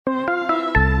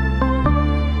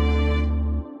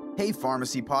Hey,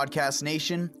 Pharmacy Podcast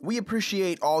Nation. We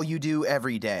appreciate all you do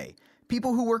every day.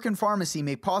 People who work in pharmacy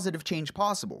make positive change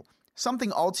possible,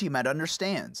 something Ultimed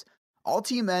understands.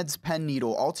 Ultimed's pen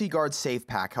needle UltiGuard Safe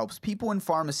Pack helps people in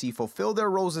pharmacy fulfill their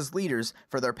roles as leaders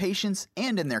for their patients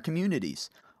and in their communities.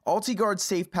 UltiGuard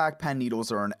Safe Pack pen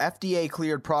needles are an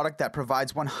FDA-cleared product that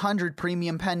provides 100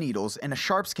 premium pen needles in a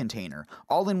Sharps container,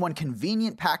 all in one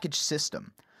convenient package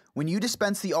system. When you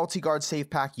dispense the UltiGuard Safe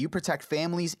Pack, you protect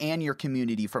families and your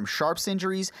community from Sharps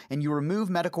injuries, and you remove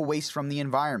medical waste from the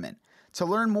environment. To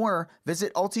learn more,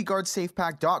 visit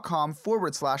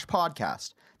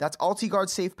UltiGuardSafePack.com/podcast. That's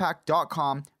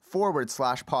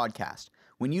UltiGuardSafePack.com/podcast.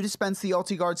 When you dispense the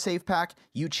UltiGuard Safe Pack,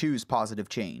 you choose positive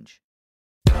change.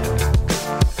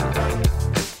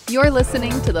 You're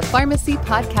listening to the Pharmacy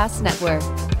Podcast Network.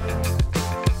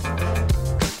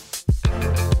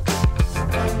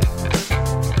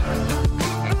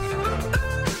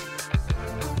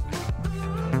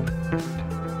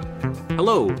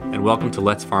 Hello, and welcome to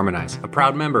Let's Pharmanize, a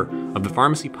proud member of the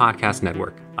Pharmacy Podcast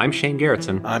Network. I'm Shane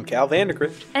Garrettson. I'm Cal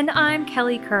Vandergrift. And I'm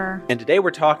Kelly Kerr. And today we're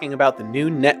talking about the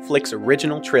new Netflix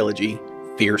original trilogy,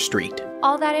 Fear Street.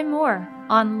 All that and more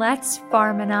on Let's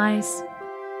Pharmanize.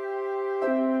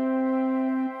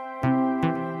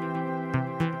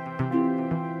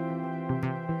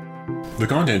 The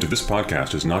content of this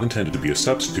podcast is not intended to be a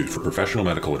substitute for professional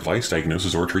medical advice,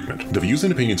 diagnosis, or treatment. The views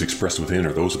and opinions expressed within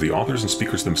are those of the authors and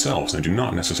speakers themselves and do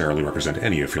not necessarily represent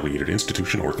any affiliated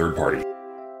institution or third party.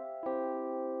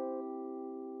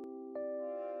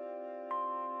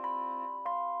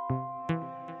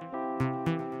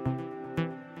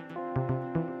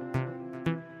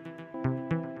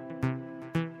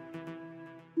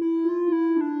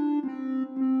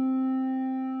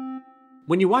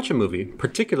 When you watch a movie,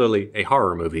 particularly a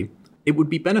horror movie, it would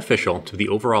be beneficial to the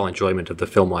overall enjoyment of the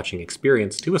film watching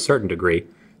experience to a certain degree.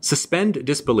 Suspend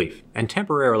disbelief and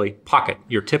temporarily pocket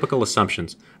your typical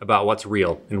assumptions about what's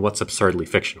real and what's absurdly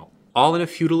fictional. All in a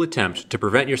futile attempt to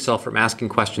prevent yourself from asking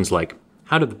questions like,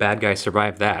 how did the bad guy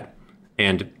survive that?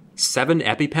 And 7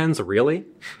 EpiPens, really?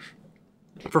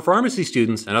 For pharmacy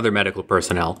students and other medical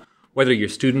personnel, whether you're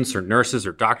students or nurses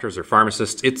or doctors or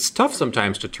pharmacists, it's tough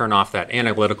sometimes to turn off that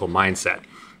analytical mindset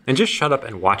and just shut up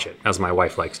and watch it, as my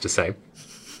wife likes to say.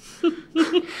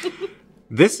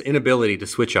 This inability to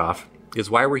switch off is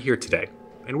why we're here today.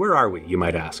 And where are we, you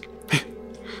might ask?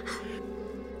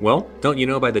 Well, don't you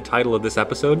know by the title of this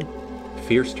episode?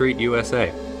 Fear Street,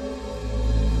 USA.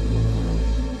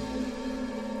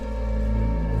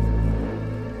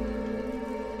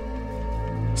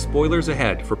 Spoilers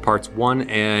ahead for parts 1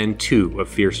 and 2 of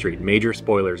Fear Street. Major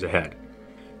spoilers ahead.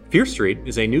 Fear Street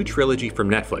is a new trilogy from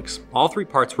Netflix. All 3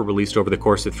 parts were released over the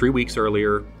course of 3 weeks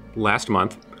earlier last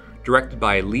month, directed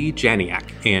by Leigh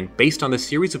Janiak, and based on the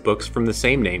series of books from the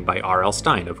same name by R.L.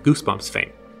 Stine of Goosebumps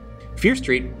fame. Fear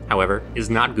Street, however, is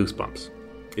not Goosebumps.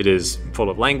 It is full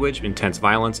of language, intense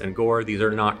violence, and gore. These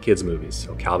are not kids' movies,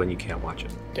 so Calvin, you can't watch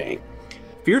it. Dang.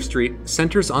 Fear Street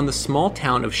centers on the small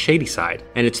town of Shadyside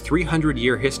and its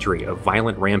 300-year history of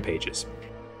violent rampages.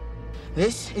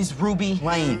 This is Ruby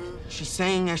Lane. She's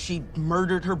saying as she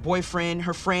murdered her boyfriend,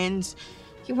 her friends.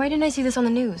 Why didn't I see this on the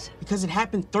news? Because it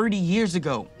happened 30 years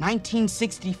ago,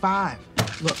 1965.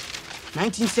 Look,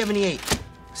 1978,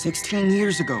 16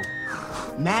 years ago.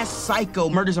 Mass psycho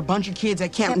murders a bunch of kids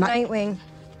at Camp Nightwing.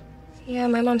 Yeah,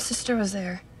 my mom's sister was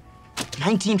there.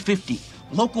 1950.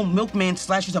 Local milkman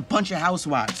slashes a bunch of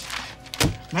housewives.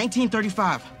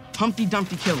 1935, Humpty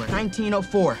Dumpty killer.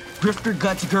 1904, grifter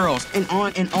guts girls, and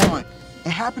on and on.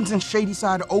 It happens in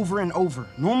Shadyside over and over.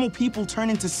 Normal people turn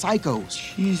into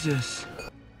psychos. Jesus.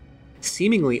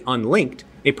 Seemingly unlinked,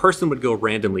 a person would go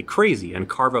randomly crazy and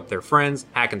carve up their friends,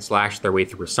 hack and slash their way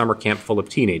through a summer camp full of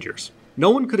teenagers. No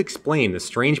one could explain the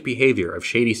strange behavior of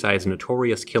Shadyside's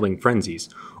notorious killing frenzies,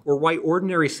 or why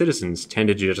ordinary citizens tend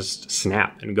to just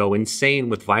snap and go insane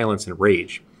with violence and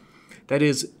rage. That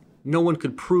is, no one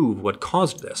could prove what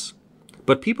caused this.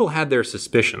 But people had their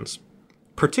suspicions,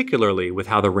 particularly with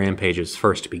how the rampages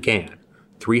first began,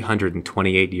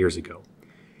 328 years ago.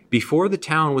 Before the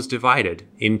town was divided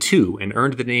in 2 and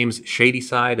earned the names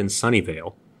Shadyside and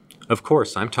Sunnyvale. Of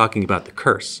course, I'm talking about the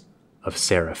curse of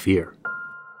Sarah Fier.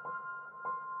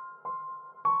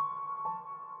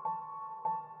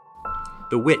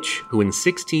 The witch, who in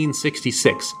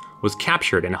 1666 was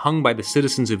captured and hung by the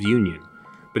citizens of Union,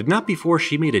 but not before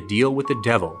she made a deal with the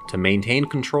devil to maintain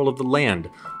control of the land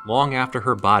long after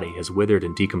her body has withered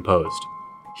and decomposed.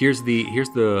 Here's the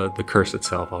curse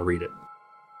itself, I'll read it.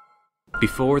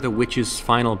 Before the witch's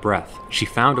final breath, she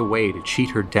found a way to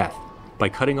cheat her death. By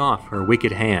cutting off her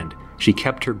wicked hand, she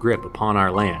kept her grip upon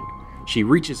our land. She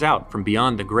reaches out from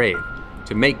beyond the grave,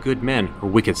 To make good men or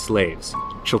wicked slaves.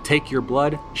 She'll take your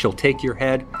blood, she'll take your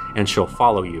head, and she'll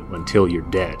follow you until you're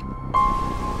dead.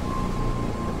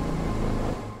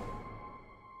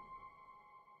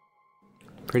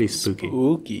 Pretty spooky.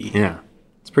 Spooky. Yeah,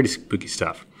 it's pretty spooky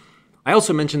stuff. I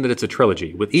also mentioned that it's a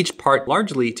trilogy, with each part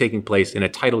largely taking place in a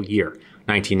title year,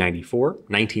 1994,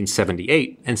 1978,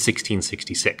 and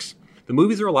 1666. The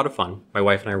movies are a lot of fun. My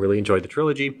wife and I really enjoyed the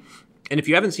trilogy. And if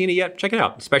you haven't seen it yet, check it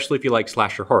out, especially if you like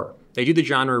slasher horror. They do the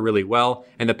genre really well,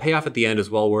 and the payoff at the end is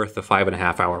well worth the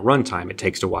 5.5-hour runtime it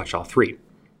takes to watch all three.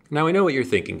 Now I know what you're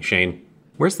thinking, Shane.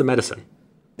 Where's the medicine?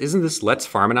 Isn't this Let's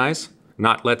Farmanize?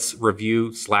 Not Let's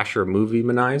Review Slasher Movie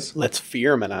Manize? Let's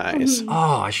Fearmanize.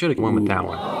 Oh, I should have went with that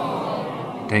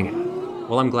one. Dang it.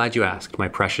 Well, I'm glad you asked, my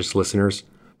precious listeners.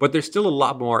 But there's still a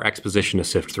lot more exposition to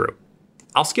sift through.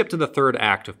 I'll skip to the third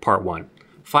act of part 1.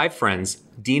 5 friends,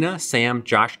 Dina, Sam,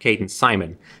 Josh, Kate, and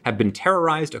Simon, have been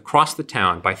terrorized across the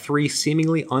town by 3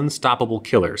 seemingly unstoppable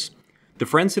killers. The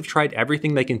friends have tried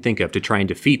everything they can think of to try and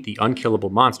defeat the unkillable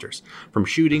monsters, from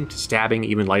shooting to stabbing,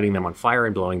 even lighting them on fire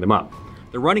and blowing them up.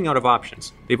 They're running out of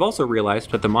options. They've also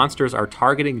realized that the monsters are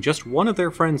targeting just one of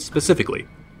their friends specifically,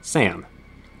 Sam.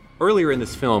 Earlier in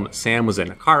this film, Sam was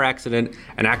in a car accident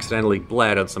and accidentally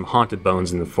bled on some haunted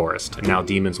bones in the forest, and now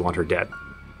demons want her dead.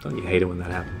 Don't you hate it when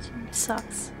that happens?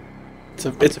 Sucks.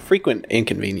 It's a frequent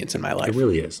inconvenience in my life. It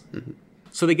really is. Mm-hmm.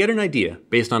 So they get an idea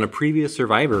based on a previous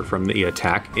survivor from the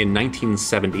attack in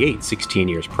 1978, 16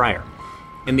 years prior.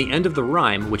 In the end of the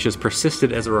rhyme, which has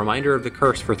persisted as a reminder of the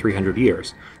curse for 300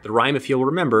 years, the rhyme, if you'll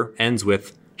remember, ends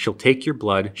with, "She'll take your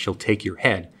blood, she'll take your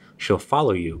head, she'll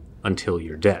follow you until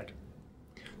you're dead."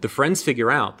 The friends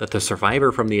figure out that the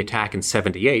survivor from the attack in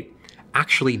 78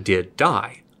 actually did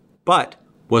die, but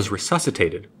was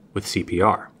resuscitated with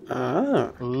CPR.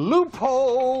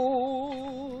 Loophole!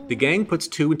 The gang puts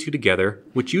 2 and 2 together,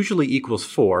 which usually equals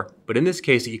 4, but in this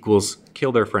case equals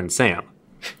kill their friend Sam.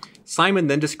 Simon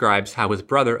then describes how his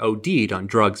brother OD'd on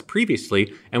drugs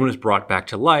previously and was brought back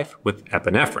to life with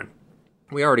epinephrine.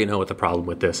 We already know what the problem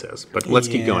with this is, but let's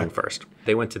keep going first.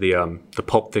 They went to the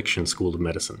Pulp Fiction School of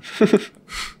Medicine.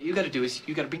 You gotta do is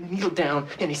you gotta bring the needle down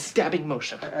in a stabbing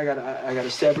motion. I gotta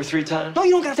stab her 3 times? No,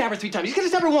 you don't gotta stab her 3 times. You just gotta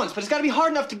stab her once, but it's gotta be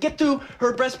hard enough to get through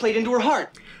her breastplate into her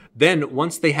heart. Then,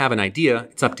 once they have an idea,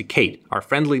 it's up to Kate, our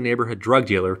friendly neighborhood drug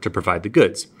dealer, to provide the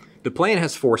goods. The plan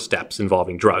has 4 steps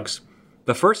involving drugs.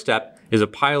 The first step is a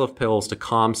pile of pills to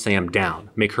calm Sam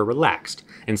down, make her relaxed,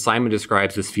 and Simon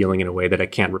describes this feeling in a way that I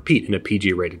can't repeat in a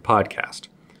PG-rated podcast.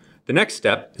 The next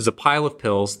step is a pile of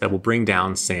pills that will bring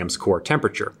down Sam's core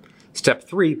temperature. Step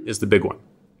 3 is the big one.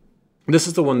 This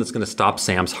is the one that's going to stop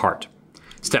Sam's heart.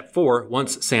 Step 4,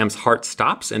 once Sam's heart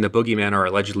stops and the boogeymen are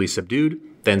allegedly subdued,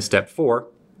 then step 4,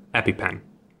 EpiPen.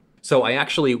 So I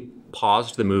actually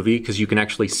paused the movie because you can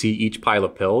actually see each pile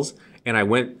of pills, and I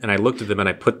went and I looked at them and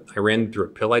I ran through a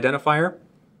pill identifier,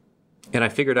 and I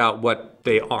figured out what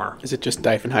they are. Is it just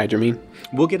diphenhydramine?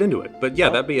 We'll get into it, but yeah,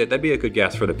 that'd be a good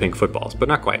guess for the pink footballs, but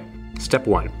not quite. Step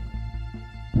 1.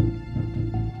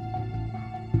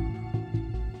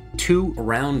 2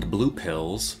 round blue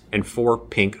pills and 4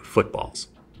 pink footballs.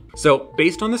 So,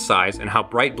 based on the size and how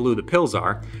bright blue the pills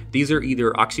are, these are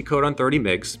either oxycodone 30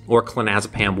 mg or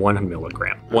clonazepam 1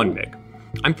 mg.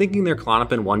 I'm thinking they're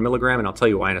Klonopin 1 mg, and I'll tell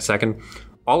you why in a second.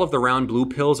 All of the round blue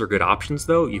pills are good options,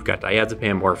 though. You've got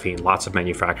diazepam, morphine, lots of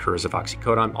manufacturers of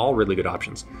oxycodone, all really good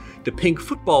options. The pink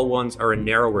football ones are a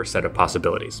narrower set of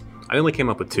possibilities. I only came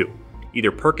up with 2,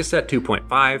 either Percocet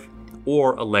 2.5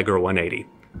 or Allegra 180.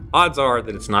 Odds are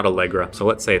that it's not Allegra, so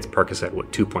let's say it's Percocet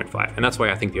with 2.5, and that's why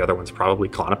I think the other one's probably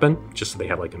Klonopin, just so they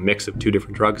have like a mix of 2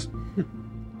 different drugs.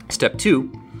 Step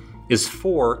 2 is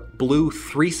 4 blue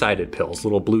 3-sided pills,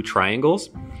 little blue triangles,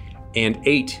 and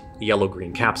 8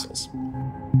 yellow-green capsules.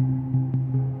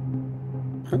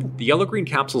 The yellow-green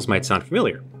capsules might sound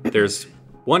familiar. There's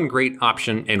one great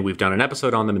option, and we've done an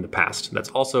episode on them in the past. That's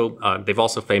also they've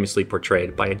also famously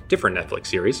portrayed by a different Netflix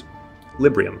series,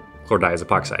 Librium,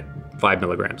 chlordiazepoxide, 5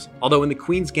 milligrams. Although in the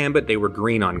Queen's Gambit, they were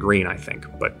green on green, I think,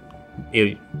 but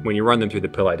when you run them through the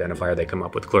pill identifier, they come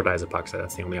up with chlordiazepoxide.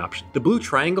 That's the only option. The blue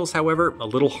triangles, however, a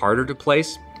little harder to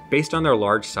place. Based on their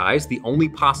large size, the only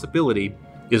possibility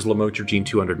is lamotrigine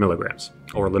 200 milligrams,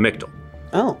 or Lamictal.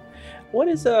 Oh, what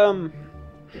is,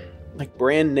 like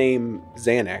brand name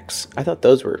Xanax? I thought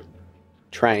those were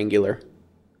triangular.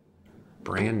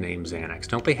 Brand name Xanax.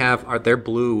 Don't they have, they're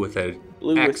blue with a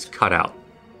X cut out?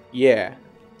 Yeah.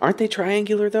 Aren't they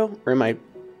triangular, though? Or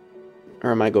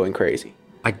am I going crazy?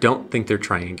 I don't think they're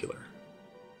triangular.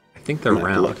 I think they're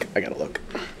round. I gotta look.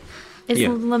 Is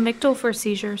Lamictal for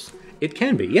seizures? It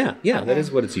can be, yeah. That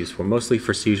is what it's used for, mostly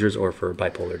for seizures or for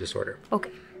bipolar disorder. Okay.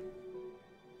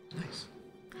 Nice.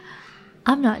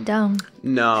 I'm not dumb.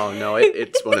 No,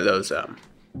 it's one of those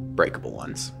breakable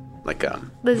ones. Like The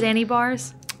Xanny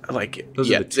bars? like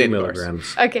Those are the 2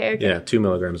 milligrams. Okay. Yeah, 2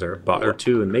 milligrams or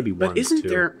 2 and maybe 1. But isn't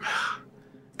there?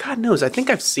 God knows. I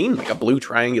think I've seen like a blue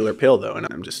triangular pill though, and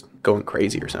I'm just going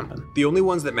crazy or something. The only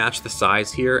ones that match the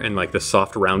size here and like the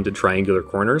soft rounded triangular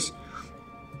corners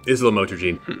is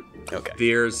lamotrigine. Okay.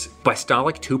 There's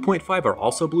Bystolic 2.5 are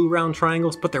also blue round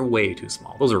triangles, but they're way too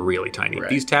small. Those are really tiny. Right.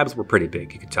 These tabs were pretty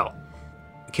big, you could tell.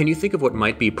 Can you think of what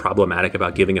might be problematic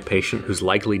about giving a patient who's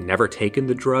likely never taken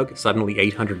the drug suddenly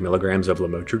 800 milligrams of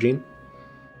lamotrigine?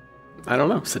 I don't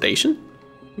know. Sedation?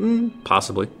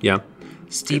 Possibly, yeah.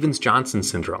 Stevens-Johnson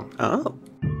syndrome. Oh.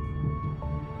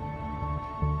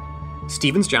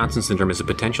 Stevens-Johnson syndrome is a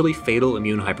potentially fatal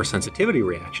immune hypersensitivity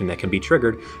reaction that can be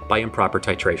triggered by improper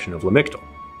titration of Lamictal.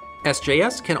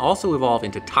 SJS can also evolve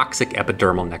into toxic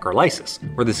epidermal necrolysis,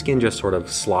 where the skin just sort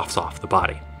of sloughs off the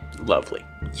body. Lovely.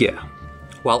 Yeah.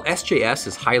 While SJS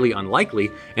is highly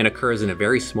unlikely and occurs in a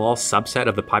very small subset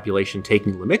of the population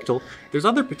taking Lamictal, there's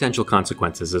other potential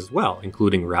consequences as well,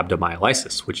 including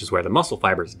rhabdomyolysis, which is where the muscle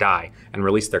fibers die and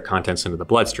release their contents into the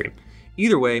bloodstream.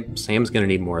 Either way, Sam's going to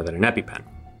need more than an EpiPen.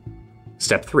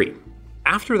 Step 3.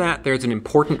 After that, there's an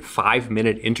important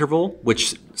 5-minute interval,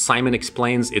 which Simon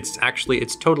explains it's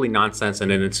totally nonsense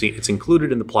and it's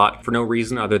included in the plot for no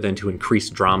reason other than to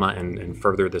increase drama and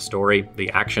further the story,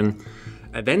 the action.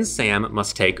 And then Sam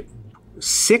must take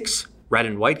 6 red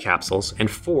and white capsules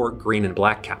and 4 green and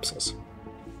black capsules.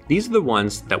 These are the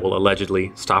ones that will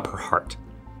allegedly stop her heart.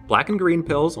 Black and green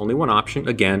pills, only one option.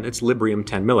 Again, it's Librium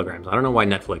 10 milligrams. I don't know why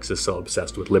Netflix is so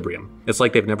obsessed with Librium. It's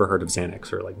like they've never heard of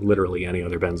Xanax or like literally any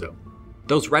other benzo.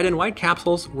 Those red and white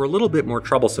capsules were a little bit more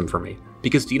troublesome for me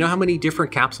because do you know how many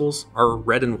different capsules are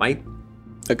red and white?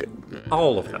 Okay.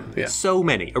 All of them. Yeah. So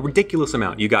many. A ridiculous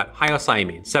amount. You got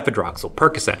hyoscyamine, cephadroxil,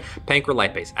 Percocet,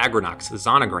 pancrelipase, Agronox,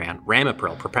 Zonegran,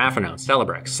 Ramipril, Propafenone,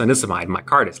 Celebrex, Cenisamide,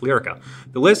 Mycardis, Lyrica.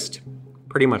 The list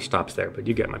pretty much stops there, but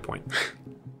you get my point.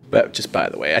 But just by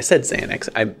the way, I said Xanax.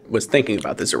 I was thinking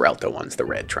about the Xarelto ones, the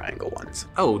red triangle ones.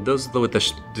 Oh, those with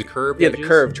the curved Yeah, edges? the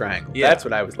curved triangle. Yeah. That's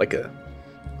what I was like a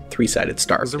 3-sided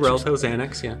star. Xarelto,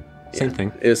 Xanax, yeah. Same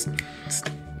thing.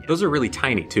 Those are really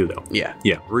tiny too, though. Yeah.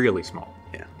 Yeah, really small.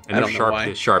 Yeah. And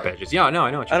they're sharp edges. Yeah, no,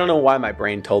 I know what you I don't know why my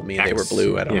brain told me they were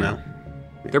blue. I don't know.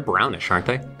 They're brownish, aren't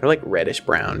they? They're like reddish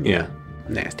brown. Yeah.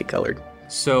 Nasty colored.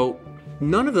 So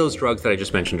none of those drugs that I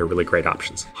just mentioned are really great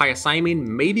options. Hyoscyamine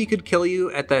maybe could kill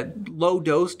you at that low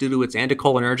dose due to its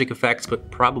anticholinergic effects,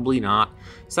 but probably not.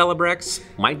 Celebrex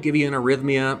might give you an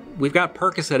arrhythmia. We've got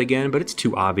Percocet again, but it's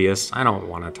too obvious. I don't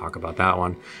want to talk about that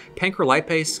one.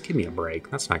 Pancrelipase, give me a break.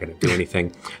 That's not going to do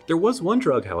anything. There was one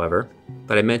drug, however,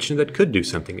 that I mentioned that could do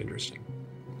something interesting.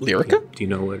 Lyrica? Do you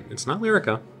know what? It's not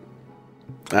Lyrica.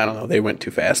 I don't know. They went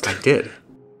too fast. I did.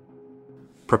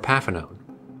 Propafenone.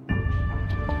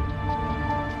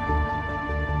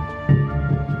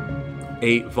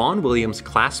 A Vaughan Williams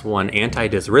Class 1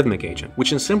 antidysrhythmic agent,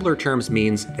 which in simpler terms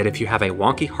means that if you have a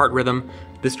wonky heart rhythm,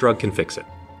 this drug can fix it.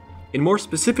 In more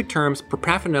specific terms,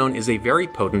 propafenone is a very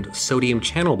potent sodium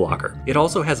channel blocker. It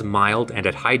also has mild and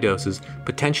at high doses,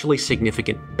 potentially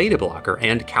significant beta blocker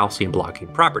and calcium blocking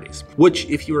properties, which,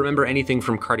 if you remember anything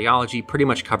from cardiology, pretty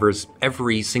much covers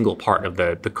every single part of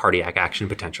the cardiac action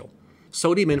potential.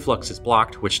 Sodium influx is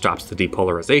blocked, which stops the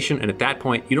depolarization, and at that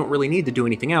point, you don't really need to do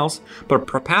anything else, but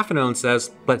propafenone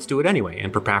says, let's do it anyway,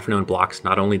 and propafenone blocks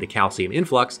not only the calcium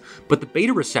influx, but the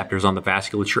beta receptors on the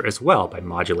vasculature as well by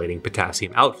modulating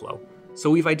potassium outflow. So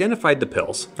we've identified the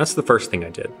pills. That's the first thing I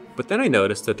did. But then I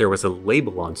noticed that there was a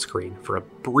label on screen for a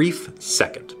brief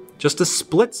second. Just a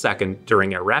split second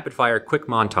during a rapid-fire quick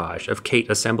montage of Kate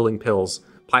assembling piles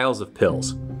of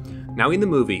pills. Now in the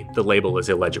movie, the label is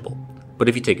illegible. But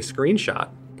if you take a screenshot,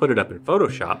 put it up in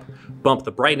Photoshop, bump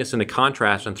the brightness and the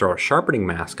contrast and throw a sharpening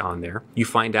mask on there, you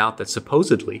find out that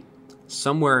supposedly,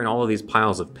 somewhere in all of these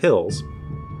piles of pills,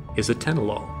 is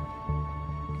atenolol.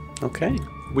 Okay.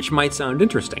 Which might sound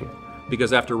interesting,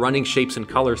 because after running shapes and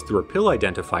colors through a pill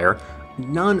identifier,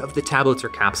 none of the tablets or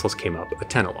capsules came up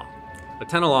atenolol.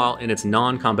 Atenolol in its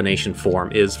non-combination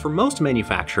form is, for most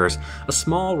manufacturers, a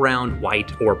small round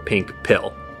white or pink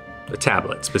pill, a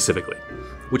tablet specifically,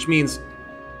 which means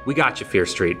we got you, Fear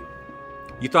Street.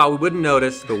 You thought we wouldn't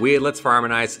notice, but we at Let's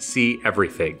Pharmanize see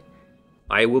everything.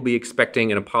 I will be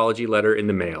expecting an apology letter in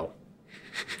the mail.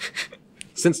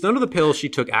 Since none of the pills she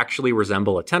took actually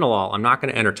resemble atenolol, I'm not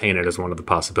going to entertain it as one of the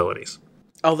possibilities.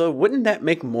 Although, wouldn't that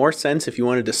make more sense if you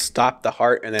wanted to stop the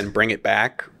heart and then bring it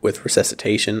back with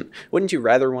resuscitation? Wouldn't you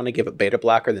rather want to give a beta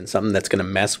blocker than something that's going to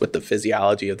mess with the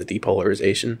physiology of the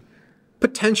depolarization?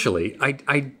 Potentially.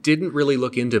 I didn't really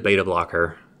look into beta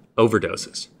blocker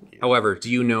overdoses. Yeah. However, do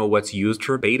you know what's used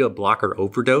for beta blocker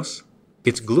overdose?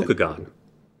 It's glucagon.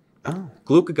 Oh.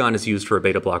 Glucagon is used for a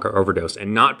beta blocker overdose,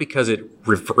 and not because it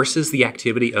reverses the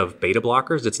activity of beta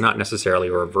blockers. It's not necessarily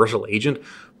a reversal agent,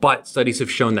 but studies have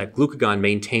shown that glucagon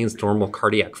maintains normal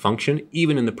cardiac function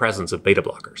even in the presence of beta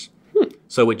blockers.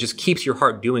 So it just keeps your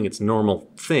heart doing its normal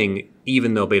thing,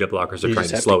 even though beta blockers are trying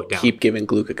to slow it down. Keep giving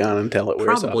glucagon until it wears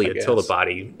off. Probably until the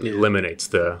body eliminates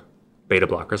the beta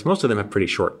blockers. Most of them have pretty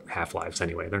short half-lives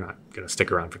anyway. They're not going to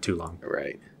stick around for too long.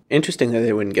 Right. Interesting that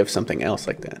they wouldn't give something else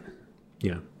like that.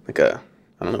 Yeah. Like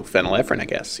phenylephrine, I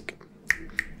guess. You could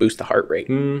boost the heart rate.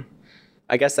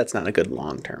 I guess that's not a good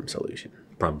long-term solution.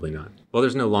 Probably not. Well,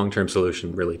 there's no long-term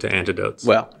solution really to antidotes.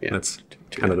 Well, yeah. That's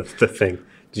kind of the thing.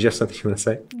 Did you have something you want to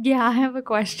say? Yeah, I have a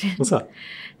question. What's up?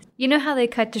 You know how they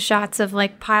cut to shots of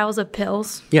like piles of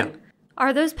pills? Yeah.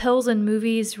 Are those pills in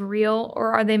movies real,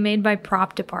 or are they made by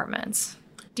prop departments?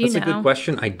 Do you know? That's a good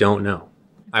question. I don't know.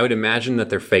 I would imagine that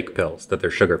they're fake pills, that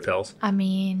they're sugar pills. I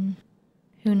mean,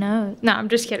 who knows? No, I'm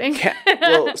just kidding.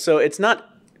 Well, so it's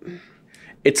not.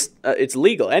 It's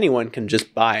legal. Anyone can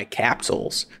just buy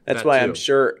capsules. That's why I'm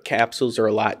sure capsules are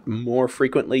a lot more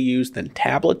frequently used than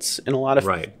tablets in a lot of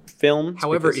films.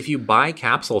 However, if you buy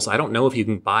capsules, I don't know if you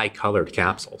can buy colored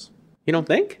capsules. You don't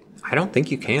think? I don't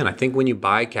think you can. I think when you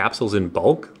buy capsules in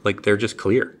bulk, like they're just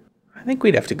clear. I think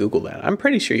we'd have to Google that. I'm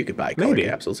pretty sure you could buy colored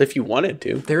capsules if you wanted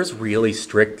to. There's really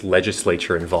strict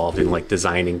legislature involved in like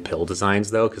designing pill designs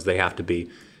though, because they have to be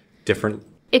different.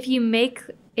 If you make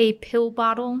a pill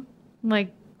bottle,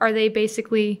 like, are they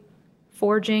basically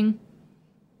forging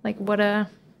like what a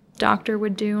doctor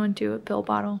would do into a pill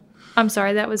bottle? I'm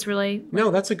sorry, that was really...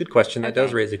 No, that's a good question. That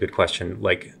does raise a good question.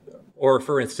 Like, or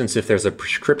for instance, if there's a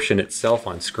prescription itself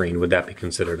on screen, would that be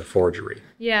considered a forgery?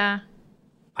 Yeah.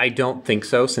 I don't think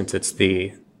so, since it's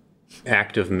the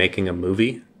act of making a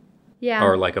movie. Yeah.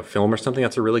 Or like a film or something.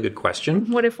 That's a really good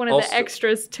question. What if one of the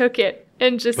extras took it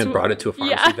and just... And brought it to a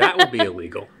pharmacy? Yeah. That would be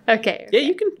illegal. Okay. Yeah,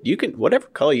 you can whatever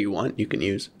color you want, you can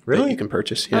use. Really? You can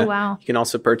purchase. Yeah. Oh, wow. You can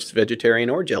also purchase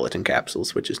vegetarian or gelatin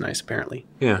capsules, which is nice apparently.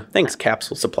 Yeah. Thanks,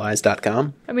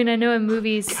 capsulesupplies.com. I mean, I know in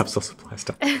movies... Capsule supply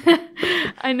stuff.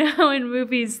 I know in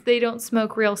movies they don't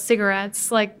smoke real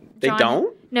cigarettes. Like They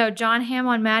don't? No, John Hamm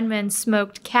on Mad Men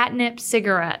smoked catnip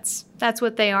cigarettes. That's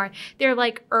what they are. They're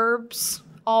like herbs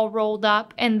all rolled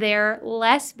up, and they're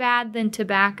less bad than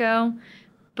tobacco,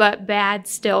 but bad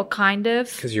still, kind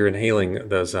of. Because you're inhaling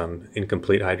those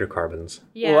incomplete hydrocarbons.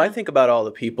 Yeah. Well, I think about all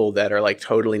the people that are like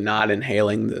totally not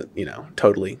inhaling the,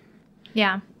 totally,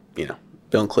 Yeah.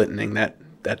 Bill Clintoning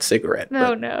that cigarette.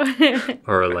 No, no.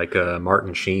 Or like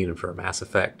Martin Sheen for Mass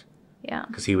Effect. Yeah.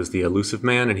 Because he was the elusive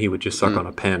man, and he would just suck on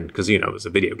a pen, because, it was a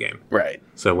video game. Right.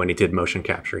 So when he did motion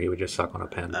capture, he would just suck on a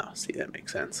pen. Oh, see, that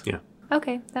makes sense. Yeah.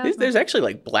 Okay. There's actually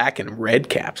like black and red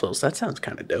capsules. That sounds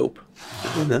kind of dope.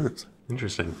 Who knows?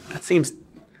 Interesting. That seems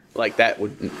like that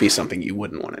would be something you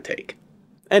wouldn't want to take.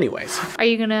 Anyways. Are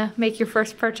you going to make your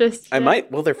first purchase today? I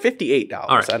might. Well, they're $58.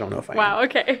 All right. I don't know if I Wow,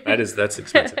 okay. That's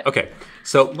expensive. Okay,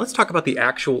 so let's talk about the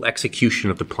actual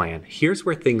execution of the plan. Here's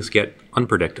where things get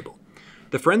unpredictable.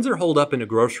 The friends are holed up in a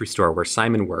grocery store where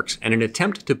Simon works, and in an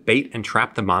attempt to bait and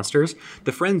trap the monsters,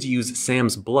 the friends use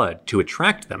Sam's blood to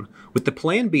attract them, with the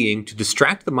plan being to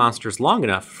distract the monsters long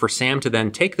enough for Sam to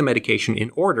then take the medication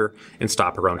in order and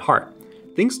stop her own heart.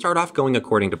 Things start off going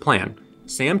according to plan.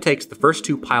 Sam takes the first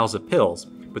 2 piles of pills,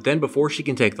 but then before she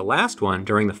can take the last one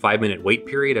during the 5-minute wait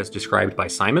period as described by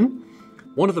Simon,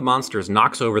 one of the monsters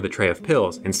knocks over the tray of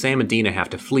pills, and Sam and Dina have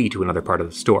to flee to another part of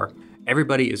the store.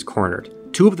 Everybody is cornered.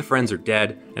 2 of the friends are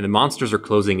dead, and the monsters are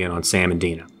closing in on Sam and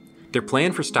Dina. Their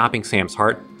plan for stopping Sam's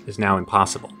heart is now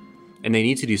impossible, and they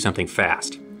need to do something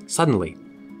fast. Suddenly,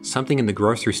 something in the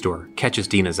grocery store catches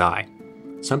Dina's eye.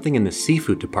 Something in the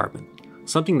seafood department.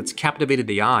 Something that's captivated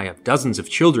the eye of dozens of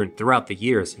children throughout the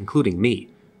years, including me.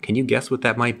 Can you guess what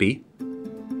that might be?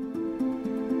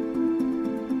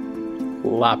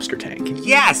 Lobster tank.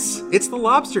 Yes! It's the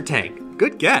lobster tank.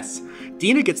 Good guess.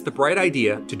 Dina gets the bright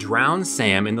idea to drown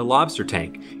Sam in the lobster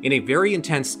tank. In a very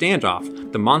intense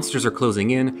standoff, the monsters are closing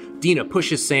in. Dina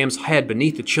pushes Sam's head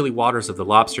beneath the chilly waters of the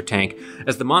lobster tank.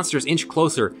 As the monsters inch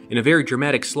closer in a very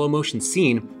dramatic slow-motion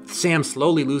scene, Sam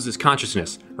slowly loses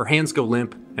consciousness. Her hands go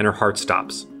limp, and her heart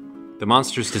stops. The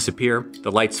monsters disappear,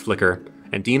 the lights flicker,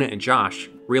 and Dina and Josh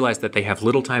realize that they have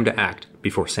little time to act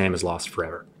before Sam is lost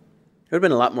forever. It would have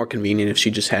been a lot more convenient if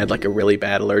she just had like a really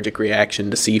bad allergic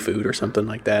reaction to seafood or something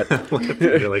like that.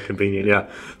 Really convenient, yeah.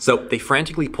 So they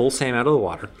frantically pull Sam out of the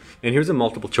water, and here's a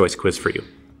multiple choice quiz for you.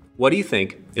 What do you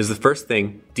think is the first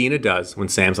thing Dina does when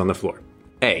Sam's on the floor?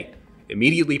 A.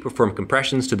 Immediately perform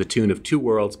compressions to the tune of 2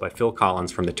 Worlds by Phil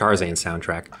Collins from the Tarzan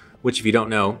soundtrack. which if you don't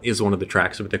know, is one of the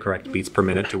tracks with the correct beats per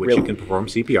minute to which you can perform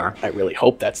CPR. I really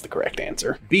hope that's the correct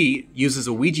answer. B, uses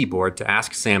a Ouija board to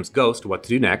ask Sam's ghost what to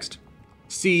do next.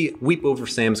 C, weep over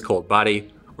Sam's cold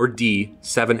body. Or D,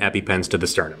 7 EpiPens to the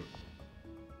sternum.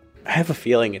 I have a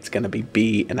feeling it's going to be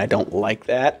B, and I don't like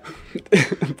that,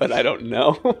 but I don't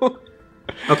know.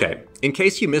 Okay, in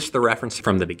case you missed the reference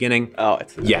from the beginning,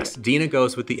 yes, Dina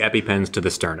goes with the EpiPens to the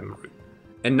sternum.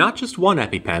 And not just one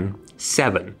EpiPen,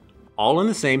 7, all in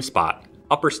the same spot,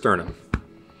 upper sternum.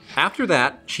 After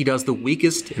that, she does the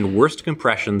weakest and worst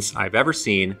compressions I've ever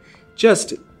seen,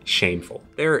 just shameful.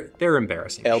 They're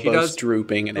embarrassing. Elbows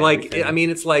drooping and everything. I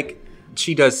mean, it's like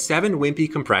she does 7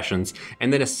 wimpy compressions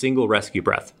and then a single rescue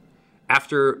breath.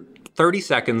 After 30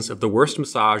 seconds of the worst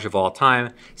massage of all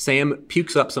time, Sam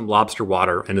pukes up some lobster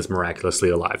water and is miraculously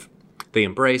alive. They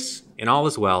embrace, and all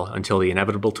is well until the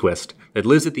inevitable twist that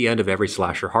lives at the end of every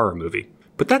slasher horror movie.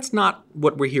 But that's not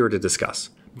what we're here to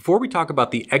discuss. Before we talk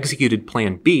about the executed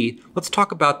Plan B, let's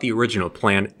talk about the original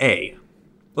Plan A.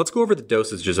 Let's go over the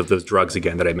dosages of those drugs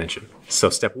again that I mentioned. So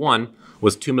step 1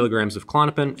 was 2 milligrams of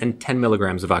Klonopin and 10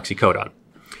 milligrams of oxycodone.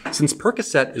 Since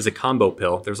Percocet is a combo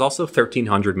pill, there's also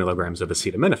 1,300 milligrams of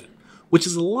acetaminophen, which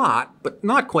is a lot, but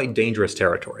not quite dangerous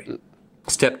territory.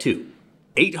 Step 2,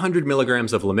 800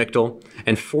 milligrams of Lamictal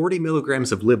and 40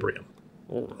 milligrams of Librium.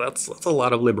 Oh, that's a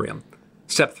lot of Librium.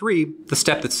 Step 3, the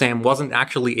step that Sam wasn't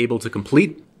actually able to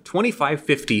complete,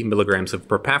 2550 milligrams of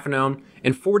propafenone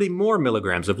and 40 more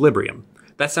milligrams of Librium.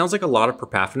 That sounds like a lot of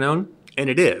propafenone, and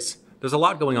it is. There's a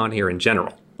lot going on here in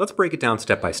general. Let's break it down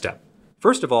step by step.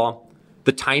 First of all,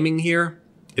 the timing here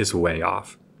is way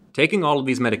off. Taking all of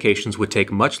these medications would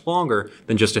take much longer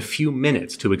than just a few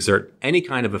minutes to exert any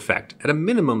kind of effect, at a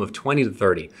minimum of 20 to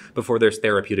 30, before there's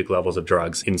therapeutic levels of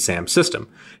drugs in Sam's system.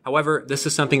 However, this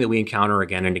is something that we encounter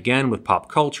again and again with pop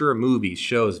culture, movies,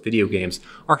 shows, video games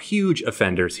are huge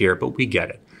offenders here, but we get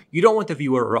it. You don't want the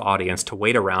viewer or audience to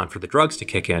wait around for the drugs to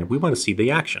kick in. We want to see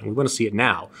the action. We want to see it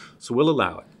now, so we'll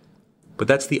allow it. But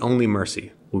that's the only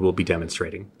mercy we will be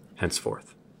demonstrating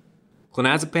henceforth.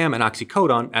 Clonazepam and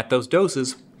oxycodone, at those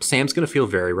doses, Sam's going to feel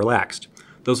very relaxed.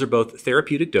 Those are both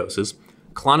therapeutic doses.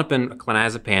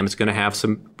 Clonazepam is going to have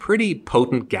some pretty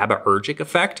potent GABAergic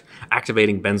effect,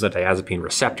 activating benzodiazepine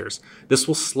receptors. This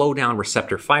will slow down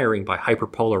receptor firing by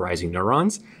hyperpolarizing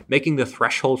neurons, making the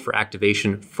threshold for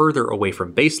activation further away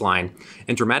from baseline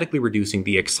and dramatically reducing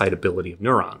the excitability of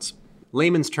neurons.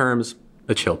 Layman's terms,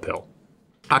 a chill pill.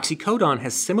 Oxycodone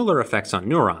has similar effects on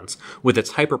neurons, with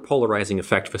its hyperpolarizing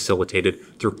effect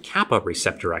facilitated through kappa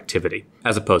receptor activity,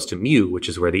 as opposed to mu, which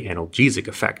is where the analgesic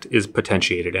effect is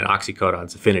potentiated and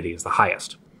oxycodone's affinity is the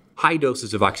highest. High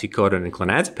doses of oxycodone and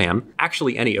clonazepam,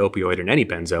 actually any opioid and any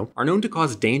benzo, are known to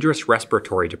cause dangerous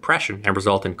respiratory depression and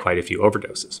result in quite a few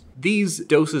overdoses. These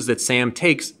doses that Sam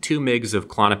takes, 2 mg of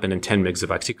Klonopin and 10 mg of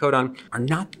oxycodone, are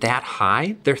not that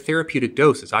high. They're therapeutic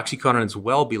doses. Oxycodone is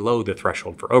well below the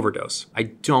threshold for overdose. I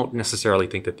don't necessarily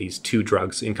think that these two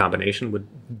drugs in combination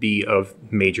would be of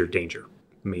major danger.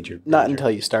 Not until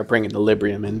you start bringing the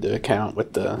Librium into account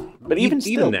with the... But even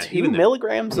still, 2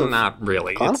 milligrams of... Not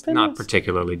really. It's not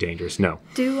particularly dangerous, no.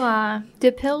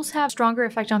 Do pills have stronger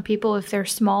effect on people if they're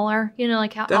smaller? You know,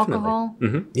 like how alcohol?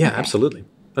 Mm-hmm. Yeah, okay. Absolutely.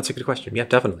 That's a good question. Yeah,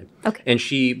 definitely. Okay. And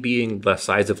she being the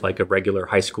size of like a regular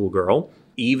high school girl,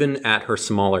 even at her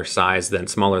smaller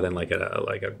than like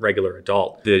a regular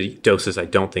adult, the doses I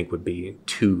don't think would be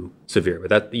too severe. But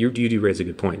that you do raise a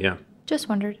good point, yeah. Just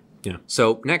wondered. Yeah.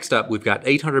 So next up, we've got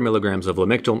 800 milligrams of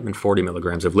Lamictal and 40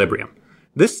 milligrams of Librium.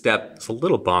 This step is a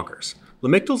little bonkers.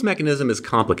 Lamictal's mechanism is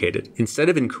complicated. Instead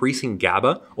of increasing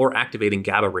GABA or activating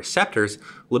GABA receptors,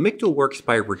 Lamictal works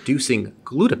by reducing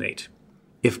glutamate.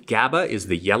 If GABA is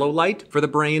the yellow light for the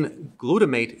brain,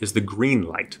 glutamate is the green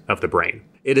light of the brain.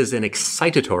 It is an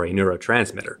excitatory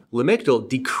neurotransmitter. Lamictal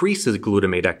decreases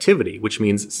glutamate activity, which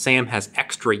means Sam has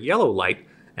extra yellow light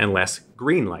and less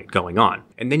green light going on.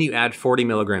 And then you add 40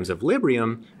 milligrams of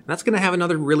Librium, and that's going to have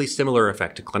another really similar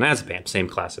effect to clonazepam, same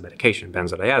class of medication,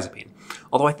 benzodiazepine.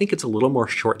 Although I think it's a little more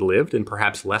short-lived and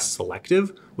perhaps less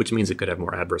selective, which means it could have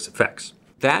more adverse effects.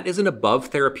 That is an above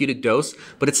therapeutic dose,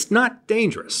 but it's not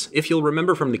dangerous. If you'll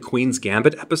remember from the Queen's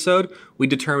Gambit episode, we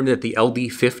determined that the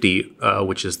LD50,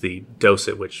 which is the dose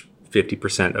at which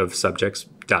 50% of subjects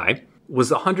die, was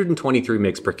 123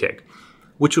 mg per kg,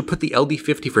 which would put the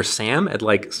LD50 for Sam at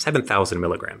like 7,000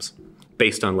 milligrams,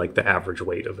 based on like the average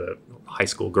weight of a high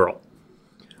school girl.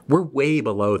 We're way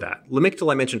below that.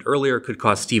 Lamictal, I mentioned earlier, could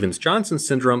cause Stevens-Johnson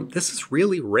syndrome. This is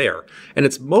really rare, and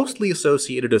it's mostly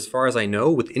associated, as far as I know,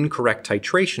 with incorrect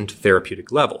titration to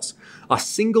therapeutic levels. A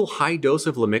single high dose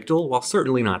of Lamictal, while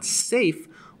certainly not safe,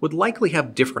 would likely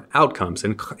have different outcomes,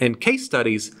 and case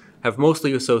studies have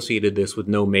mostly associated this with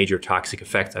no major toxic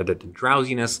effects other than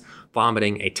drowsiness,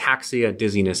 vomiting, ataxia,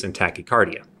 dizziness, and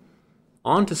tachycardia.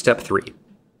 On to step 3,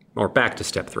 or back to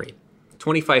step 3.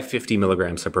 25-50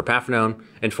 milligrams of propafenone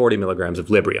and 40 milligrams of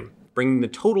Librium, bringing the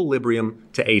total Librium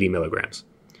to 80 milligrams.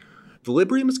 The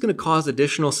Librium is going to cause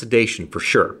additional sedation for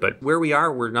sure, but where we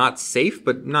are, we're not safe,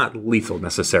 but not lethal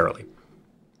necessarily.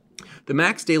 The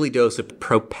max daily dose of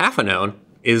propafenone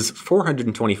is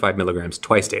 425 milligrams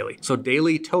twice daily, so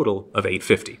daily total of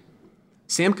 850.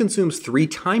 Sam consumes 3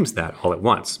 times that all at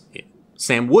once.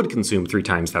 Sam would consume 3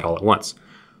 times that all at once.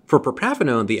 For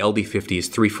propafenone, the LD50 is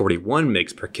 341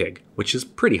 mg per kg, which is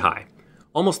pretty high,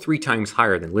 almost 3 times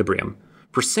higher than Librium.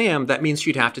 For Sam, that means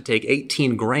she'd have to take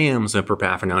 18 grams of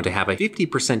propafenone to have a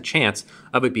 50% chance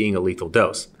of it being a lethal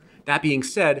dose. That being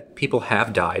said, people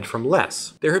have died from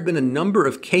less. There have been a number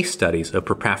of case studies of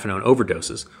propafenone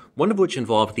overdoses, one of which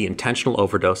involved the intentional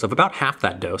overdose of about half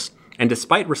that dose, and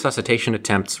despite resuscitation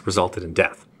attempts, resulted in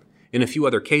death. In a few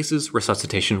other cases,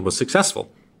 resuscitation was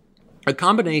successful. A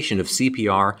combination of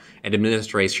CPR and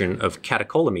administration of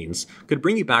catecholamines could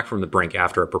bring you back from the brink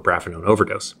after a propafenone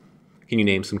overdose. Can you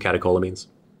name some catecholamines?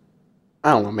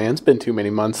 I don't know, man. It's been too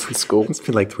many months in school. It's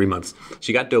been like 3 months.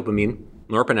 So you got dopamine,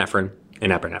 norepinephrine,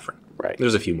 and epinephrine. Right.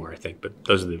 There's a few more, I think, but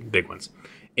those are the big ones.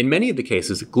 In many of the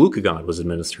cases, glucagon was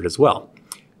administered as well.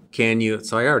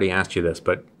 So I already asked you this,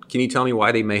 but can you tell me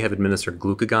why they may have administered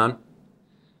glucagon?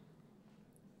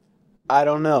 I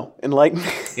don't know. Enlighten me.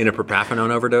 In a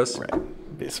propafenone overdose? Right.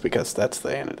 It's because that's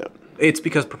the antidote. It's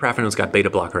because propafenone's got beta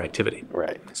blocker activity.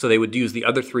 Right. So they would use the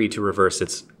other 3 to reverse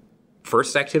its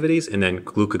first activities, and then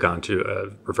glucagon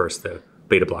to reverse the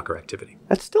beta blocker activity.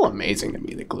 That's still amazing to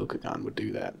me that glucagon would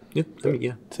do that.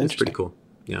 Yeah, it's pretty cool.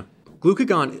 Yeah.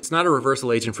 Glucagon, it's not a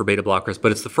reversal agent for beta blockers,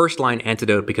 but it's the first-line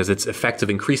antidote because its effects of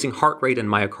increasing heart rate and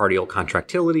myocardial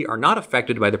contractility are not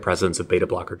affected by the presence of beta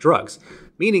blocker drugs,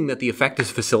 meaning that the effect is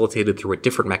facilitated through a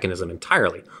different mechanism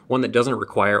entirely, one that doesn't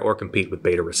require or compete with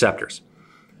beta receptors.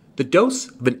 The dose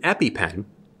of an EpiPen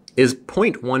is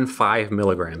 0.15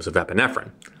 milligrams of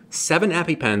epinephrine. 7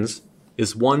 EpiPens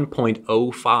is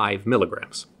 1.05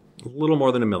 milligrams. A little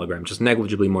more than a milligram, just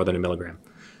negligibly more than a milligram.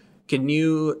 Can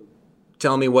you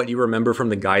tell me what you remember from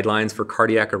the guidelines for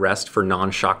cardiac arrest for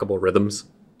non-shockable rhythms?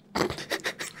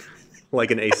 Like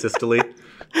an asystole?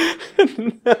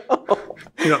 No.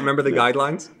 You don't remember the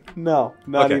guidelines? No,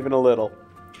 not even a little.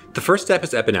 The first step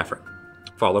is epinephrine,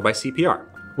 followed by CPR,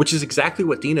 which is exactly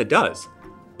what Dina does.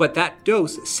 But that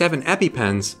dose, 7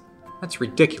 EpiPens, that's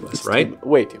ridiculous, right?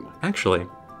 Way too much. Actually.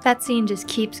 That scene just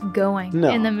keeps going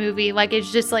in the movie. Like,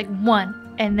 it's just like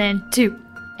 1, and then 2,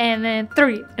 and then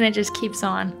 3, and it just keeps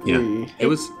on. Yeah.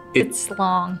 It's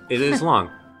long. It is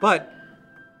long, but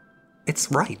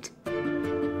it's right.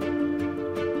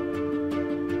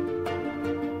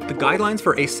 The guidelines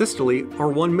for asystole are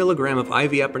 1 milligram of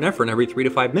IV epinephrine every 3 to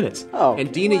 5 minutes.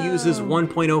 And Dina uses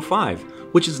 1.05,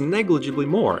 which is negligibly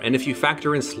more. And if you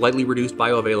factor in slightly reduced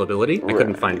bioavailability, I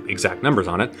couldn't find exact numbers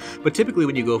on it, but typically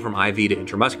when you go from IV to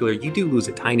intramuscular, you do lose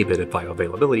a tiny bit of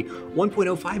bioavailability.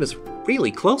 1.05 is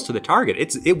really close to the target.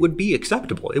 It would be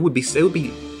acceptable. It would be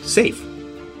safe.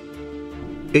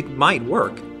 It might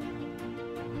work.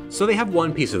 So they have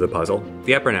one piece of the puzzle,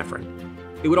 the epinephrine.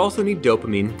 They would also need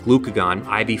dopamine, glucagon,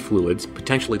 IV fluids,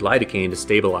 potentially lidocaine to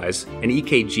stabilize, an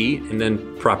EKG, and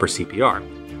then proper CPR.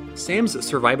 Sam's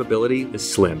survivability is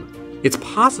slim. It's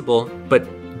possible, but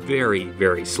very,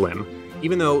 very slim.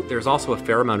 Even though there's also a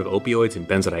fair amount of opioids and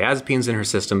benzodiazepines in her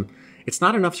system, it's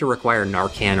not enough to require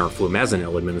Narcan or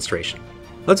flumazenil administration.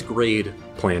 Let's grade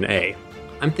Plan A.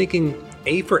 I'm thinking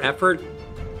A for effort,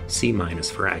 C-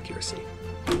 for accuracy.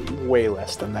 Way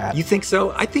less than that. You think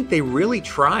so? I think they really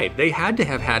tried. They had to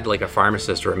have had like a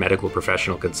pharmacist or a medical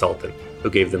professional consultant who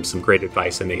gave them some great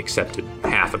advice and they accepted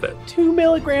half of it. 2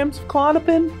 milligrams of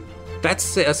Klonopin?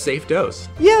 That's a safe dose.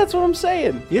 Yeah, that's what I'm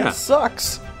saying. Yeah. It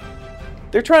sucks.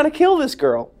 They're trying to kill this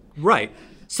girl. Right.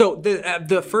 So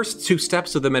the first 2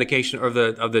 steps of the medication or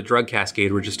of the drug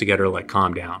cascade were just to get her like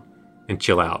calm down and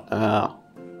chill out. Oh.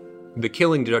 The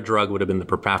killing drug would have been the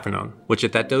propafenone, which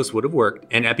at that dose would have worked,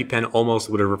 and EpiPen almost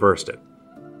would have reversed it.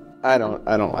 I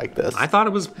don't like this. I thought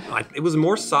it was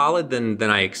more solid than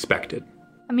I expected.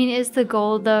 I mean, is the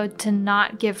goal though to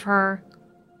not give her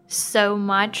so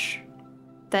much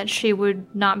that she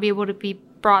would not be able to be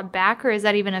brought back, or is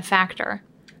that even a factor?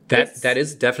 That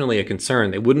is definitely a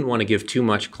concern. They wouldn't want to give too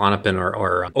much Klonopin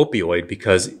or opioid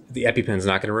because the EpiPen's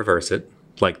not going to reverse it,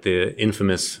 like the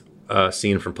infamous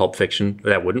scene from Pulp Fiction.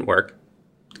 That wouldn't work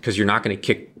because you're not going to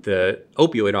kick the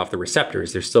opioid off the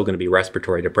receptors. There's still going to be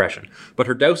respiratory depression. But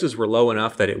her doses were low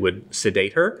enough that it would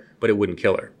sedate her, but it wouldn't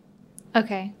kill her.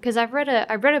 Okay, because I read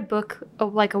a book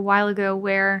like a while ago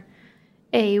where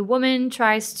a woman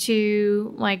tries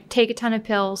to like take a ton of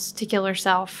pills to kill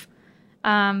herself,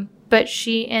 but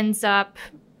she ends up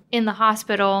in the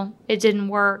hospital. It didn't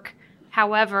work.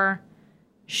 However,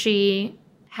 she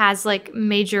has like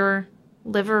major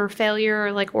liver failure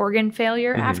or like organ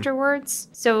failure afterwards.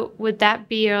 So would that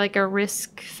be like a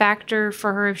risk factor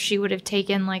for her if she would have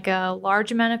taken like a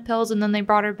large amount of pills and then they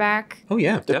brought her back? Oh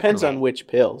yeah, depends on which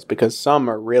pills, because some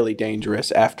are really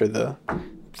dangerous after the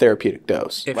therapeutic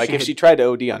dose. If she tried to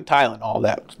OD on Tylenol,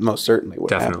 that most certainly would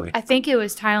happen. I think it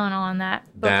was Tylenol in that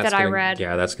book I read.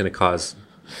 Yeah, that's going to cause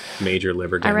major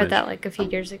liver damage. I read that like a few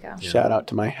years ago. Yeah. Shout out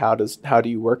to my How Do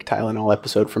You Work Tylenol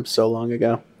episode from so long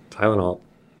ago. Tylenol.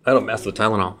 I don't mess with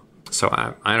Tylenol. So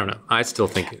I don't know. I still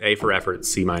think A for effort,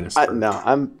 C minus.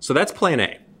 So that's plan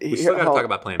A. We still got to talk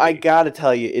about plan B. I got to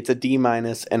tell you, it's a D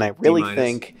minus, and I really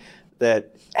think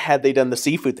that had they done the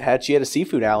seafood, had she had a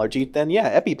seafood allergy, then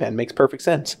yeah, EpiPen makes perfect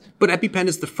sense. But EpiPen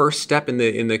is the first step in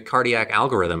the cardiac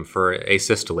algorithm for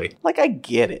asystole. Like, I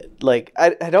get it. Like,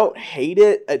 I don't hate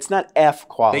it. It's not F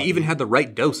quality. They even had the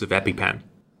right dose of EpiPen.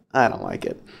 I don't like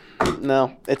it.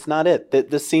 No, it's not it.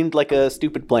 This seemed like a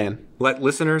stupid plan. Let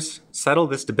listeners settle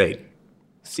this debate.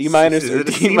 C minus or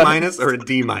D minus? C minus or a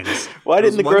D minus? Why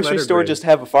didn't the grocery store just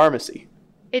have a pharmacy?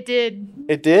 It did.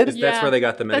 It did? Yeah. That's where they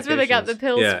got the medications. That's where they got the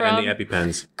pills from. And the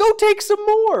EpiPens. Go take some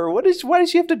more. Why does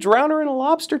she have to drown her in a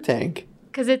lobster tank?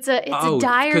 Because it's a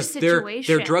dire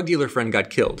situation. Their drug dealer friend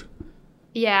got killed.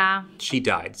 Yeah. She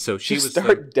died. So she was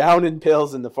start downing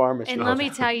pills in the pharmacy. And let me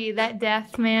tell you, that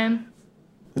death, man.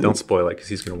 Don't spoil it because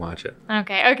he's going to watch it.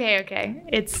 Okay.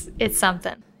 It's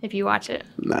something if you watch it.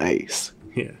 Nice.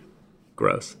 Yeah.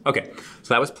 Gross. Okay.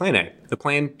 So that was plan A. The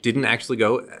plan didn't actually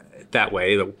go that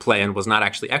way. The plan was not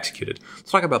actually executed.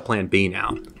 Let's talk about plan B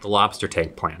now. The lobster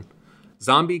tank plan.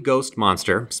 Zombie ghost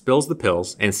monster spills the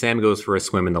pills and Sam goes for a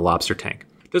swim in the lobster tank.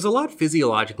 There's a lot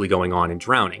physiologically going on in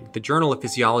drowning. The Journal of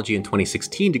Physiology in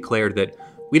 2016 declared that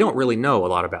we don't really know a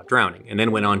lot about drowning, and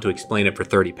then went on to explain it for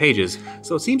 30 pages,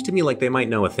 so it seems to me like they might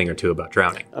know a thing or two about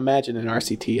drowning. Imagine an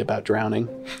RCT about drowning.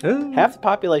 Half the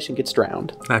population gets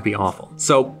drowned. That'd be awful.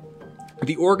 So,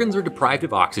 the organs are deprived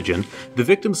of oxygen, the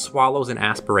victim swallows and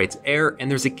aspirates air, and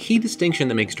there's a key distinction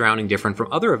that makes drowning different from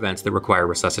other events that require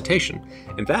resuscitation,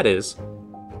 and that is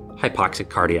hypoxic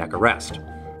cardiac arrest.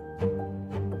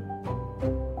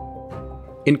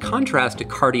 In contrast to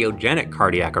cardiogenic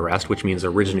cardiac arrest, which means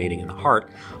originating in the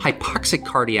heart, hypoxic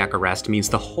cardiac arrest means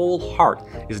the whole heart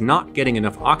is not getting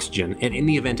enough oxygen, and in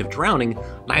the event of drowning,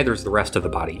 neither is the rest of the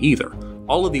body either.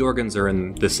 All of the organs are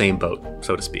in the same boat,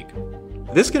 so to speak.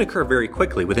 This can occur very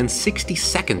quickly, within 60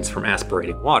 seconds from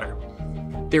aspirating water.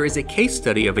 There is a case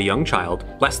study of a young child,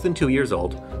 less than 2 years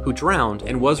old, who drowned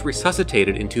and was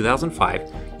resuscitated in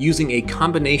 2005 using a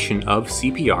combination of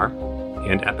CPR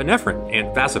and epinephrine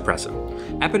and vasopressin.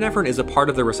 Epinephrine is a part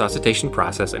of the resuscitation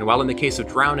process, and while in the case of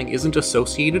drowning isn't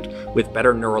associated with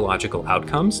better neurological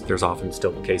outcomes, there's often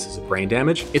still cases of brain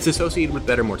damage, it's associated with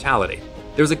better mortality.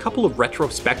 There's a couple of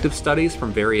retrospective studies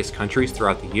from various countries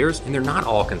throughout the years, and they're not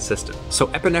all consistent. So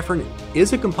epinephrine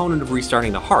is a component of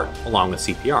restarting the heart, along with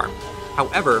CPR.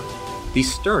 However, the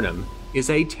sternum is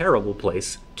a terrible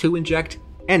place to inject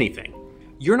anything.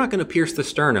 You're not going to pierce the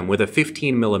sternum with a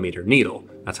 15 millimeter needle.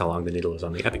 That's how long the needle is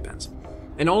on the EpiPens.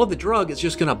 And all of the drug is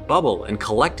just going to bubble and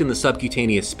collect in the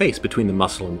subcutaneous space between the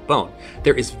muscle and the bone.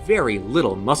 There is very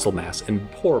little muscle mass and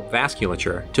poor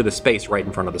vasculature to the space right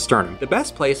in front of the sternum. The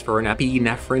best place for an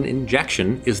epinephrine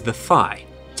injection is the thigh.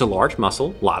 It's a large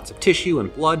muscle, lots of tissue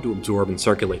and blood to absorb and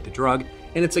circulate the drug,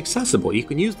 and it's accessible. You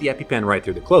can use the EpiPen right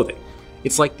through the clothing.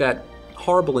 It's like that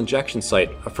horrible injection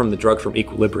site from the drug from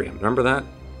Equilibrium. Remember that?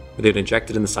 Where they'd inject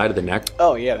it in the side of the neck?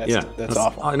 Oh, yeah, that's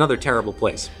awful. Another terrible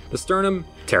place. The sternum,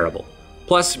 terrible.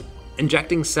 Plus,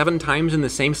 injecting 7 times in the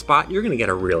same spot, you're going to get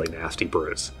a really nasty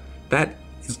bruise. That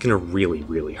is going to really,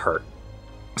 really hurt.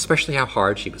 Especially how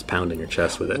hard she was pounding her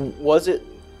chest with it. Was it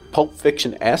Pulp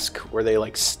Fiction-esque? Were they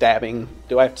like stabbing?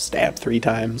 Do I have to stab 3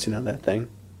 times? You know, that thing?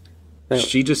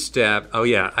 She just stabbed. Oh,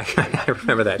 yeah. I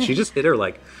remember that. She just hit her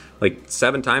like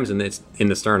 7 times in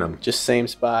the sternum. Just same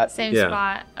spot. Same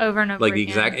spot over and over like again.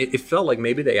 Exact. It felt like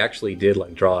maybe they actually did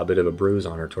like draw a bit of a bruise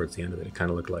on her towards the end of it. It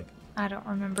kind of looked like. I don't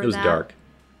remember that. It was dark.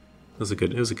 It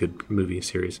was a good movie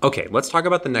series. Okay, let's talk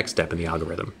about the next step in the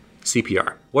algorithm.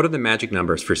 CPR. What are the magic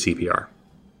numbers for CPR?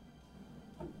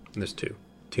 And there's two.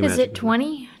 Is it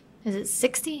 20? Is it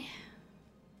 60?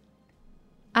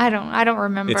 I don't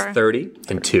remember. It's 30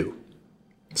 and 2.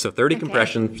 So 30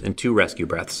 compressions and 2 rescue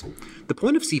breaths. The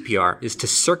point of CPR is to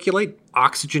circulate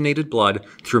oxygenated blood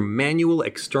through manual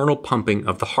external pumping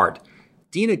of the heart.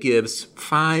 Dina gives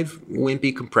 5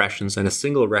 wimpy compressions and a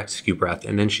single rescue breath,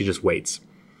 and then she just waits.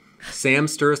 Sam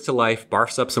stirs to life,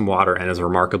 barfs up some water, and is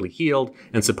remarkably healed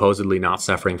and supposedly not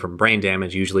suffering from brain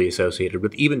damage usually associated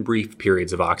with even brief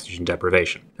periods of oxygen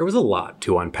deprivation. There was a lot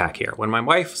to unpack here. When my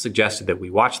wife suggested that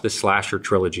we watch this slasher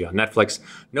trilogy on Netflix,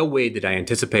 no way did I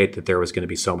anticipate that there was going to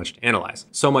be so much to analyze,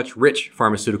 so much rich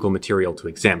pharmaceutical material to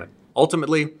examine.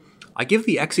 Ultimately, I give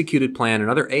the executed plan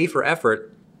another A for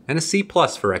effort and a C+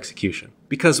 for execution.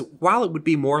 Because while it would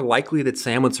be more likely that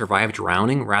Sam would survive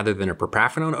drowning rather than a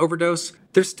propafenone overdose,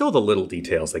 there's still the little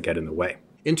details that get in the way.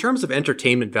 In terms of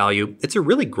entertainment value, it's a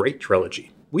really great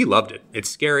trilogy. We loved it. It's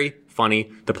scary,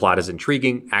 funny, the plot is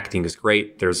intriguing, acting is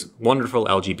great, there's wonderful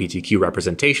LGBTQ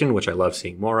representation, which I love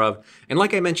seeing more of, and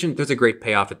like I mentioned, there's a great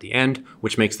payoff at the end,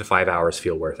 which makes the 5 hours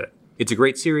feel worth it. It's a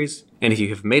great series, and if you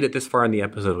have made it this far in the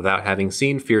episode without having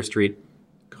seen Fear Street,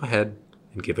 go ahead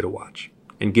and give it a watch.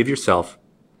 And give yourself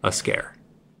a scare.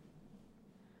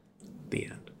 The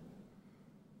end.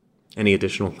 Any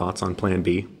additional thoughts on Plan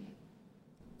B?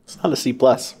 It's not a C+. I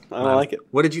don't like it.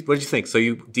 What did you think? So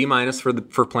you D-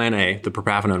 for Plan A, the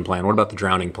propafenone plan. What about the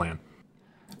drowning plan?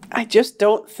 I just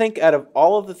don't think out of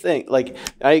all of the things, like,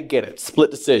 I get it, split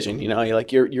decision, you know,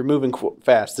 you're moving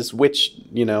fast. This witch,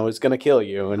 you know, is going to kill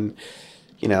you. And,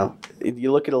 you know,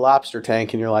 you look at a lobster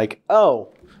tank and you're like, oh,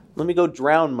 let me go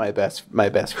drown my best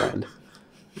friend.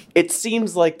 It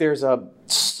seems like there's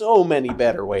so many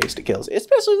better ways to kill,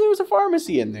 especially if there was a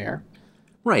pharmacy in there.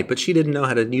 Right, but she didn't know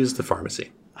how to use the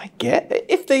pharmacy. I get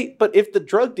it. But if the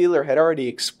drug dealer had already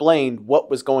explained what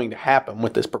was going to happen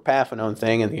with this propafenone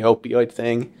thing and the opioid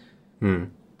thing,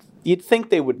 you'd think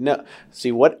they would know.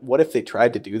 See, what if they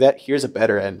tried to do that? Here's a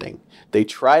better ending. They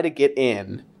try to get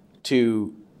in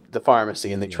to the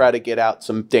pharmacy and they try to get out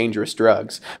some dangerous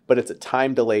drugs, but it's a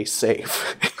time delay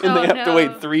safe. And they have to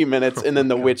wait 3 minutes and then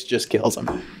the witch just kills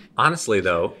them. Honestly,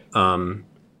 though,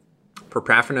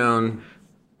 propafenone,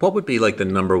 what would be like the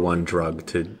number one drug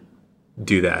to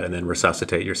do that and then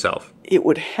resuscitate yourself? It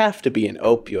would have to be an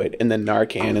opioid and then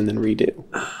Narcan and then redo.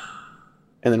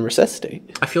 And then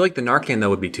resuscitate. I feel like the Narcan, though,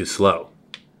 would be too slow.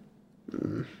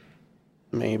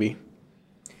 Maybe.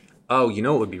 Oh, you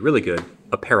know what would be really good?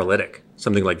 A paralytic.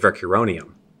 Something like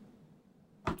Vecuronium.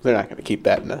 They're not going to keep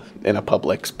that in a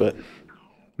Publix, but...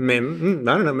 Maybe, I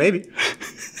don't know, maybe.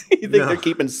 You think they're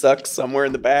keeping sucks somewhere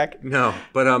in the back? No,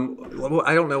 but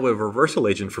I don't know a reversal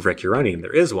agent for Vecuronium.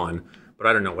 There is one, but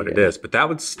I don't know what it is. But that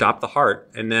would stop the heart,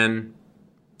 and then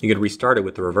you could restart it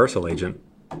with the reversal agent.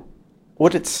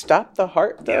 Would it stop the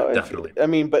heart, though? Yeah, definitely. I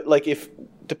mean, but like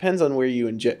depends on where you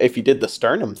inject. If you did the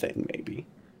sternum thing, maybe.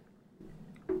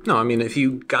 No, I mean, if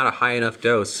you got a high enough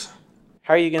dose.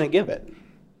 How are you going to give it?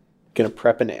 Going to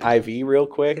prep an IV real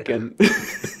quick and...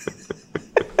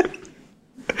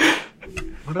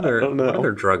 What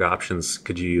other drug options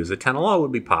could you use? Atenolol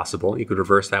would be possible. You could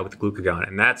reverse that with glucagon,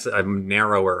 and that's a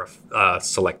narrower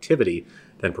selectivity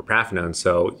than propafenone,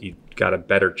 so you got a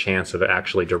better chance of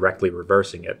actually directly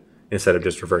reversing it instead of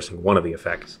just reversing one of the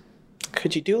effects.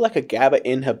 Could you do like a GABA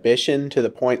inhibition to the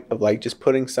point of like just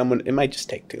putting someone... It might just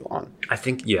take too long. I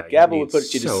think, yeah. GABA would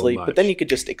put you to sleep, but then you could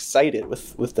just excite it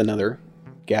with another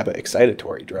GABA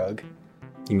excitatory drug.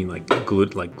 You mean like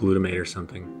glutamate or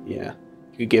something? Yeah.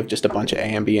 You could give just a bunch of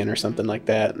Ambien or something like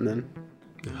that, and then...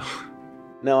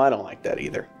 No, I don't like that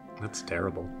either. That's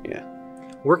terrible. Yeah.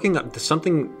 Working on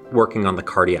the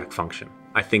cardiac function.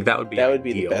 I think that would be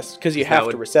the best, because you have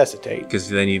to resuscitate. Because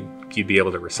then you'd be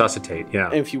able to resuscitate, yeah.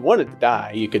 And if you wanted to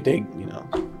die, you could take,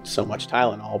 so much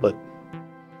Tylenol, but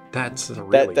that's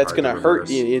really that's going to hurt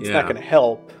you. It's yeah. not going to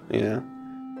help,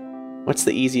 What's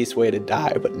the easiest way to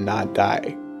die but not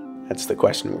die? That's the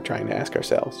question we're trying to ask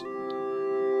ourselves.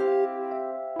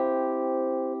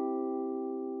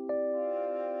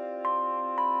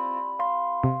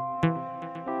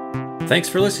 Thanks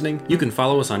for listening. You can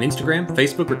follow us on Instagram,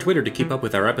 Facebook, or Twitter to keep up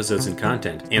with our episodes and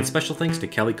content. And special thanks to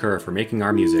Kelly Kerr for making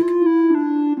our music.